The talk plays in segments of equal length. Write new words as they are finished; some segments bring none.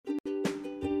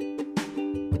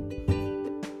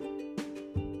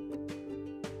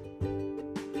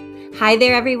Hi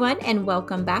there, everyone, and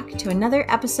welcome back to another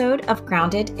episode of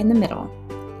Grounded in the Middle.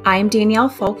 I'm Danielle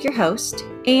Folk, your host,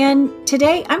 and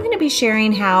today I'm going to be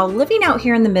sharing how living out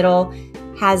here in the middle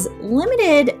has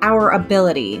limited our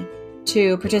ability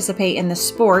to participate in the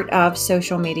sport of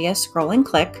social media scroll and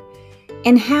click,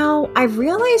 and how I've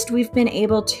realized we've been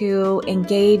able to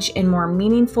engage in more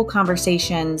meaningful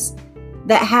conversations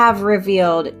that have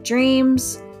revealed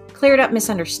dreams, cleared up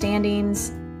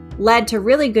misunderstandings, led to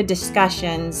really good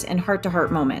discussions and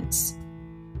heart-to-heart moments,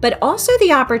 but also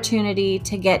the opportunity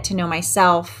to get to know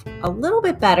myself a little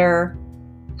bit better,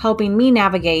 helping me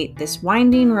navigate this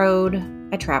winding road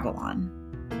I travel on.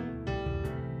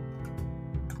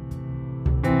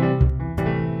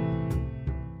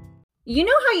 You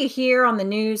know how you hear on the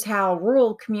news how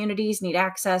rural communities need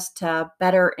access to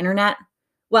better internet?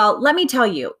 Well, let me tell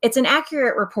you, it's an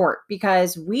accurate report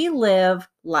because we live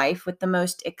life with the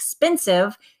most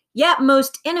expensive yet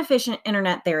most inefficient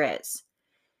internet there is.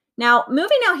 Now,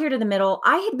 moving out here to the middle,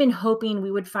 I had been hoping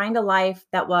we would find a life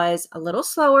that was a little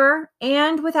slower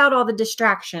and without all the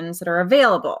distractions that are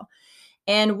available.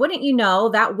 And wouldn't you know,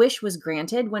 that wish was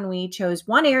granted when we chose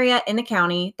one area in the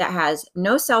county that has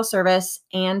no cell service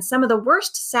and some of the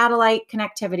worst satellite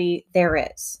connectivity there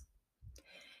is.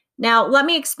 Now, let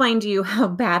me explain to you how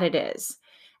bad it is.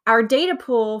 Our data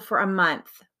pool for a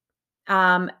month,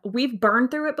 we've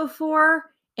burned through it before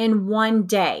in one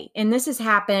day. And this has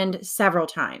happened several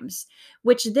times,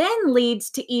 which then leads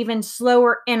to even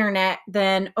slower internet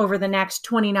than over the next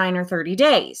 29 or 30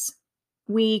 days.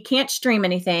 We can't stream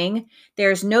anything.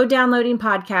 There's no downloading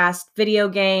podcasts, video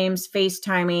games,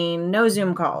 FaceTiming, no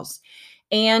Zoom calls.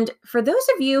 And for those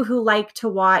of you who like to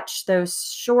watch those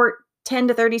short 10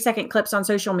 to 30 second clips on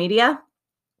social media,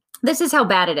 this is how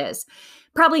bad it is.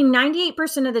 Probably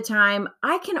 98% of the time,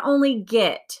 I can only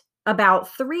get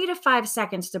about 3 to 5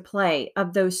 seconds to play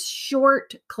of those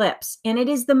short clips, and it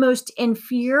is the most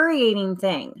infuriating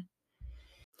thing.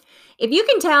 If you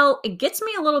can tell, it gets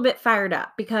me a little bit fired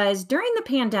up because during the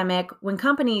pandemic, when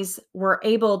companies were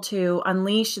able to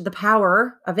unleash the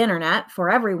power of internet for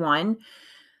everyone,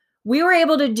 we were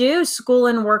able to do school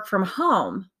and work from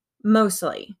home,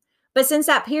 mostly. But since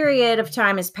that period of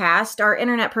time has passed, our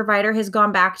internet provider has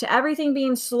gone back to everything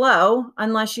being slow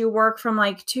unless you work from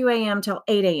like 2 a.m. till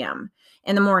 8 a.m.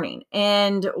 in the morning.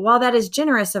 And while that is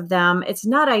generous of them, it's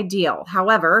not ideal.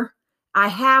 However, I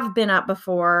have been up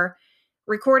before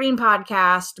recording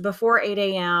podcasts before 8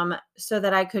 a.m. so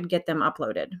that I could get them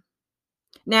uploaded.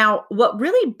 Now, what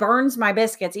really burns my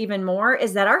biscuits even more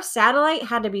is that our satellite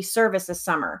had to be serviced this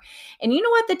summer. And you know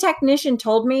what the technician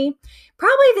told me?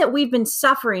 Probably that we've been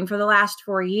suffering for the last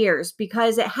 4 years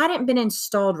because it hadn't been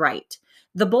installed right.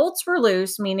 The bolts were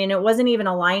loose, meaning it wasn't even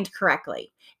aligned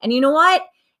correctly. And you know what?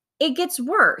 It gets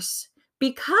worse.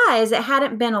 Because it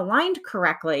hadn't been aligned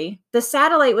correctly, the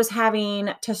satellite was having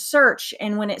to search.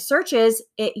 And when it searches,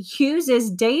 it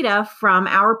uses data from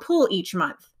our pool each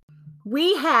month.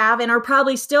 We have and are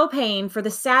probably still paying for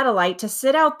the satellite to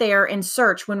sit out there and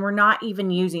search when we're not even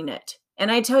using it.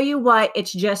 And I tell you what,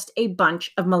 it's just a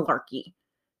bunch of malarkey.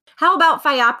 How about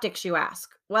Fioptics, you ask?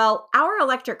 Well, our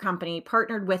electric company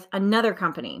partnered with another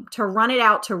company to run it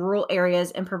out to rural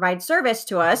areas and provide service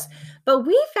to us, but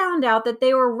we found out that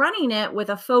they were running it with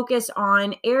a focus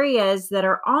on areas that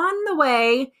are on the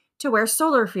way to where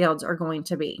solar fields are going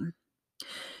to be.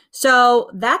 So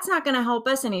that's not going to help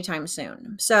us anytime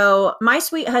soon. So my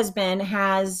sweet husband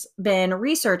has been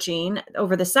researching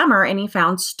over the summer and he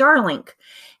found Starlink.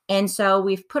 And so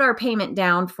we've put our payment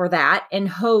down for that in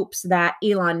hopes that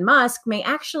Elon Musk may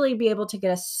actually be able to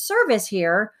get a service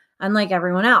here, unlike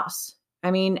everyone else.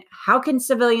 I mean, how can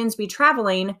civilians be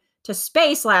traveling to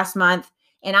space last month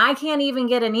and I can't even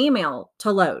get an email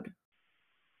to load?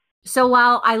 So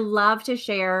while I love to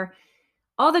share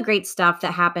all the great stuff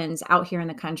that happens out here in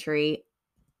the country,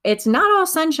 it's not all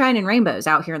sunshine and rainbows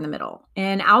out here in the middle.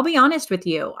 And I'll be honest with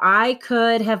you, I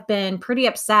could have been pretty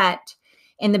upset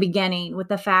in the beginning with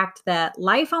the fact that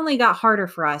life only got harder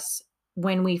for us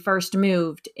when we first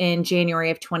moved in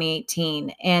January of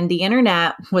 2018, and the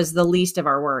internet was the least of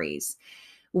our worries.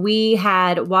 We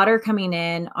had water coming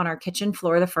in on our kitchen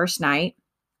floor the first night,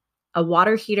 a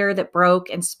water heater that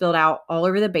broke and spilled out all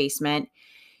over the basement.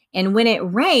 And when it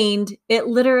rained, it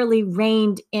literally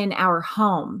rained in our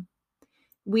home.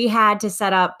 We had to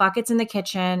set up buckets in the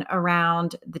kitchen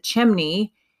around the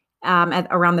chimney,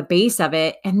 around the base of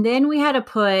it. And then we had to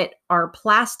put our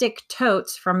plastic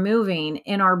totes from moving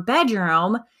in our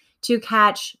bedroom to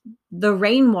catch the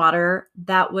rainwater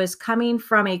that was coming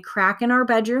from a crack in our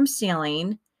bedroom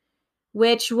ceiling,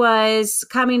 which was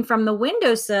coming from the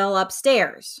windowsill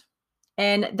upstairs.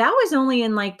 And that was only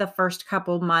in like the first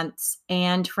couple months.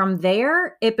 And from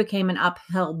there, it became an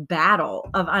uphill battle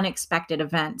of unexpected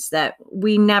events that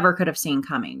we never could have seen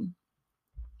coming.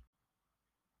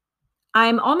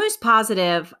 I'm almost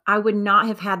positive I would not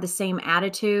have had the same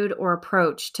attitude or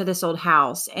approach to this old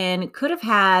house and could have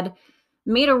had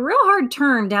made a real hard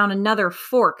turn down another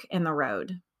fork in the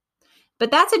road.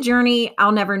 But that's a journey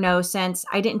I'll never know since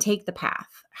I didn't take the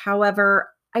path. However,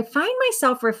 I find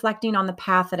myself reflecting on the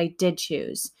path that I did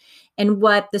choose and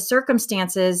what the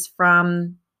circumstances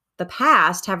from the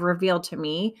past have revealed to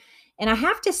me. And I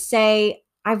have to say,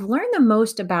 I've learned the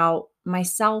most about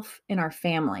myself and our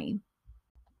family.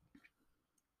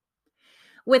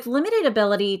 With limited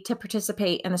ability to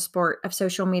participate in the sport of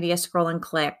social media scroll and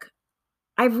click,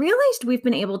 I've realized we've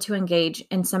been able to engage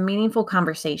in some meaningful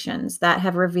conversations that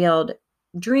have revealed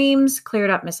dreams, cleared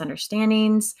up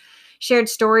misunderstandings, shared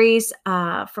stories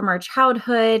from our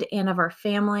childhood and of our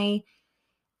family.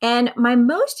 And my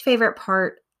most favorite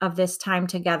part of this time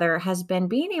together has been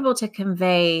being able to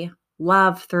convey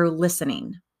love through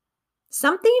listening.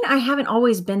 Something I haven't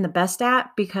always been the best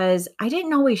at because I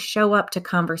didn't always show up to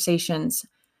conversations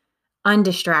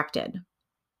undistracted.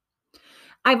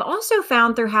 I've also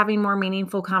found through having more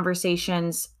meaningful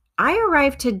conversations, I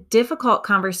arrive to difficult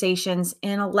conversations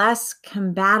in a less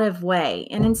combative way.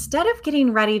 And instead of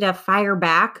getting ready to fire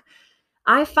back,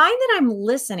 I find that I'm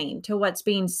listening to what's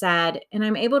being said and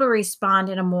I'm able to respond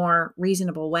in a more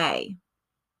reasonable way.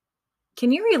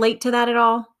 Can you relate to that at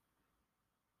all?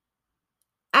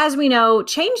 As we know,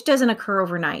 change doesn't occur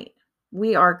overnight.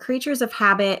 We are creatures of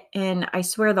habit, and I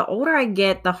swear the older I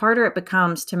get, the harder it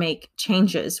becomes to make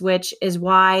changes, which is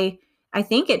why I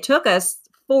think it took us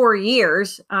 4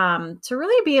 years to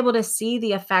really be able to see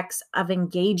the effects of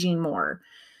engaging more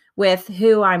with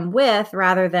who I'm with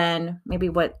rather than maybe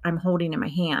what I'm holding in my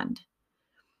hand.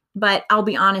 But I'll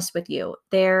be honest with you,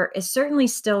 there is certainly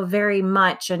still very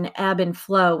much an ebb and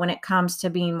flow when it comes to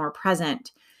being more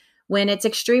present, when it's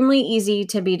extremely easy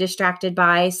to be distracted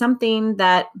by something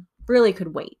that really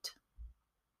could wait.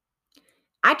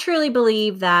 I truly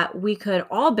believe that we could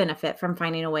all benefit from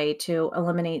finding a way to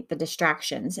eliminate the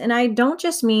distractions. And I don't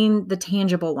just mean the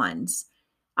tangible ones.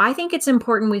 I think it's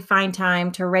important we find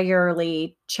time to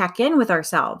regularly check in with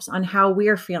ourselves on how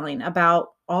we're feeling about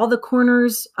all the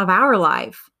corners of our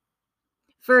life.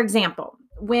 For example,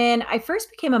 when I first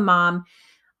became a mom,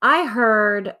 I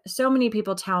heard so many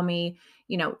people tell me,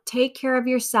 take care of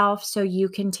yourself so you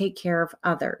can take care of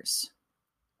others.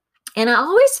 And I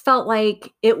always felt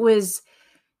like it was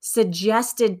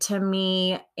suggested to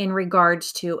me in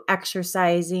regards to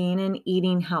exercising and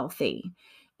eating healthy.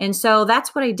 And so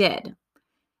that's what I did.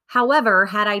 However,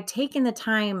 had I taken the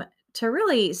time to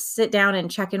really sit down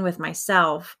and check in with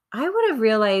myself, I would have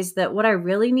realized that what I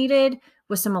really needed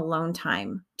was some alone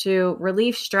time to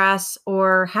relieve stress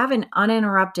or have an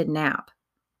uninterrupted nap.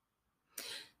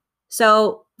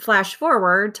 So, flash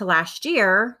forward to last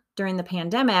year during the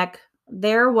pandemic,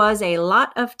 there was a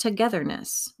lot of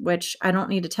togetherness, which I don't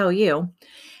need to tell you.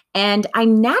 And I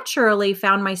naturally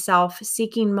found myself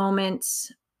seeking moments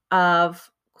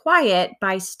of quiet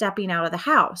by stepping out of the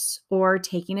house or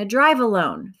taking a drive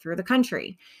alone through the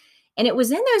country. And it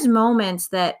was in those moments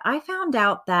that I found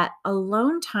out that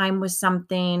alone time was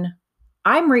something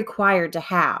I'm required to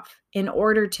have in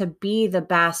order to be the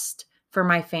best for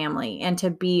my family and to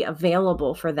be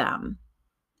available for them.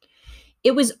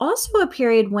 It was also a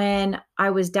period when I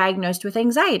was diagnosed with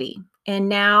anxiety. And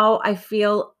now I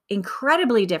feel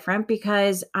incredibly different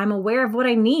because I'm aware of what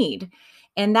I need.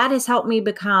 And that has helped me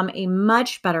become a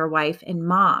much better wife and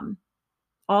mom,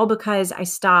 all because I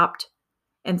stopped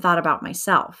and thought about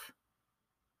myself.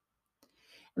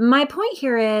 My point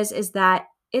here is that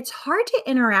it's hard to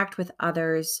interact with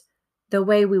others the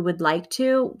way we would like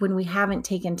to when we haven't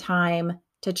taken time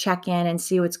to check in and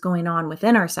see what's going on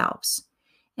within ourselves.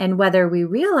 And whether we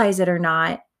realize it or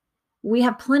not, we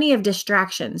have plenty of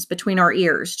distractions between our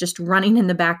ears just running in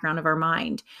the background of our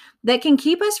mind that can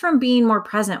keep us from being more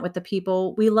present with the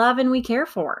people we love and we care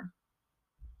for.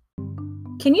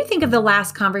 Can you think of the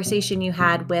last conversation you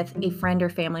had with a friend or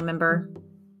family member?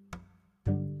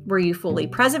 Were you fully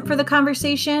present for the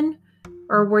conversation,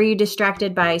 or were you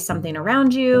distracted by something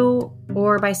around you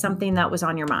or by something that was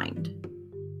on your mind?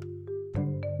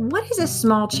 What is a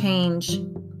small change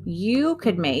you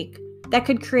could make that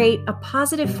could create a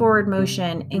positive forward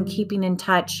motion in keeping in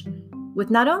touch with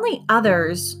not only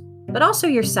others, but also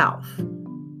yourself?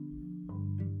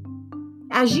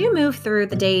 As you move through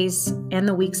the days and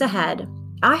the weeks ahead,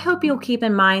 I hope you'll keep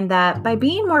in mind that by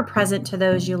being more present to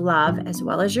those you love as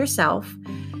well as yourself,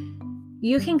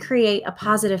 you can create a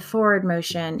positive forward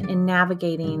motion in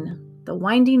navigating the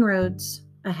winding roads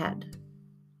ahead.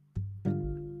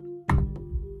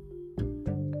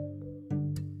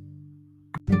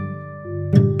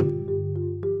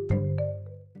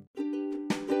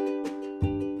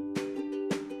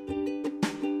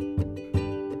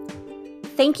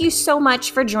 Thank you so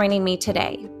much for joining me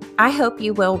today. I hope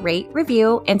you will rate,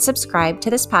 review, and subscribe to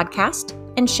this podcast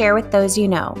and share with those you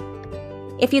know.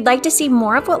 If you'd like to see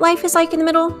more of what life is like in the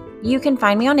middle, you can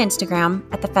find me on Instagram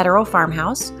at The Federal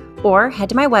Farmhouse or head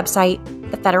to my website,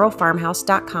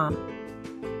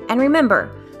 thefederalfarmhouse.com. And remember,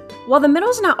 while the middle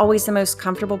is not always the most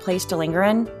comfortable place to linger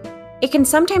in, it can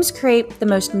sometimes create the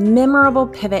most memorable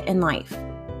pivot in life.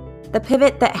 The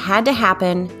pivot that had to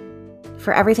happen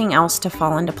for everything else to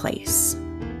fall into place.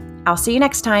 I'll see you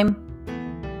next time.